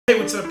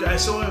What's up,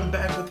 guys? So I'm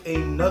back with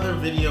another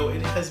video.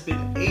 It has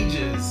been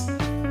ages,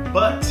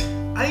 but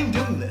I am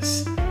doing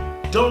this.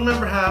 Don't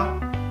remember how,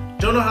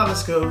 don't know how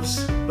this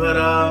goes, but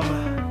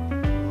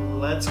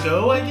let's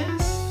go, I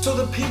guess? So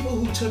the people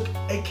who took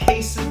a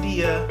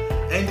quesadilla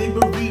and a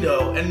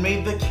burrito and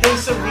made the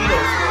quesarito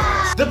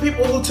fries. The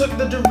people who took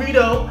the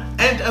Dorito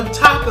and a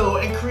taco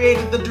and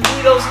created the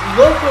Doritos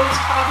Locos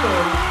Taco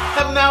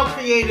have now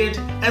created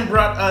and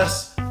brought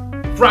us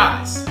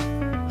fries.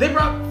 They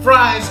brought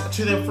fries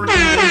to their freaking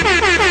baby.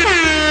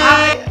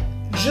 I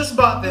just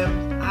bought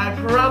them. I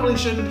probably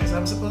shouldn't because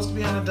I'm supposed to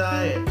be on a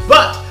diet.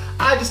 But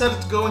I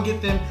decided to go and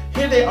get them.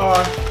 Here they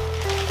are.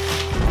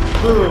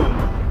 Boom.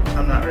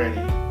 I'm not ready.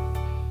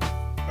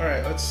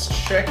 Alright, let's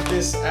check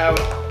this out.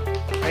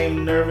 I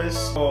am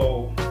nervous.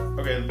 Oh,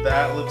 okay,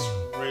 that looks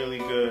really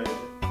good.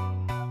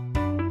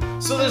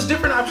 So there's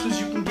different options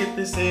you can get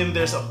this in.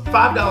 There's a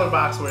 $5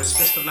 box where it's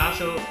just the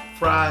nacho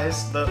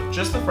fries,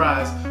 just the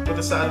fries with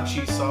a side of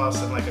cheese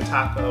sauce and like a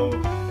taco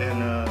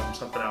and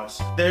something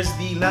else. There's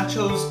the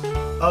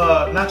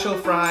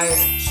nacho fry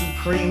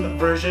supreme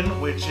version,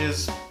 which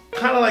is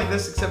kind of like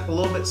this except a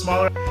little bit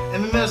smaller.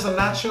 And then there's the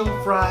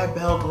nacho fry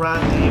Bel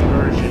Grande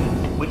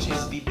version, which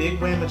is the big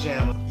whamma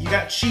jamma. You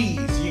got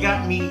cheese, you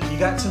got meat, you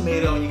got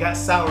tomato, and you got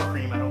sour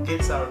cream. I don't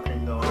get sour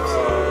cream though.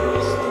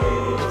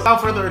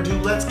 Without further ado,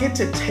 let's get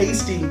to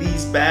tasting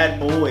these bad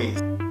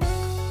boys.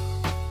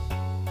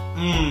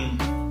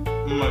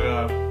 Oh my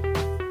god.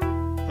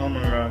 Oh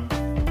my god.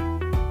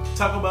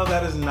 Taco Bell,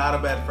 that is not a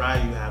bad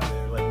fry you have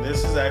there. Like,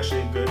 this is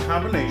actually a good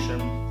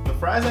combination. The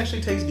fries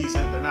actually taste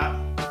decent. They're not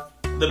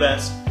the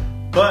best,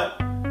 but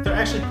they're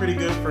actually pretty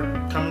good for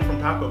coming from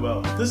Taco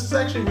Bell. This is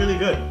actually really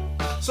good.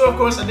 So of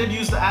course I did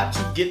use the app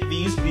to get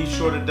these. Be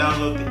sure to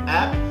download the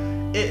app.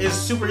 It is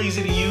super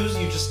easy to use.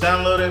 You just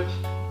download it,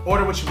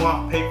 order what you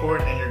want, pay for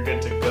it, and you're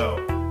good to go.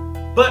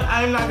 But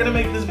I'm not gonna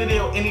make this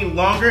video any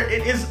longer.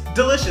 It is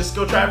delicious.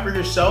 Go try it for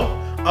yourself.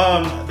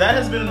 That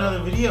has been another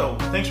video.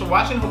 Thanks for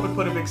watching. Hope it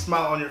put a big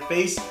smile on your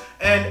face.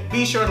 And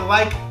be sure to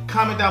like,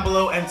 comment down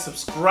below, and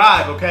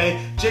subscribe, okay?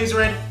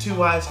 JayysRedd, 2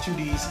 Y's, 2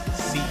 D's.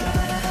 See ya.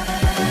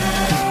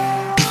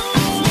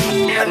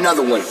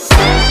 Another one.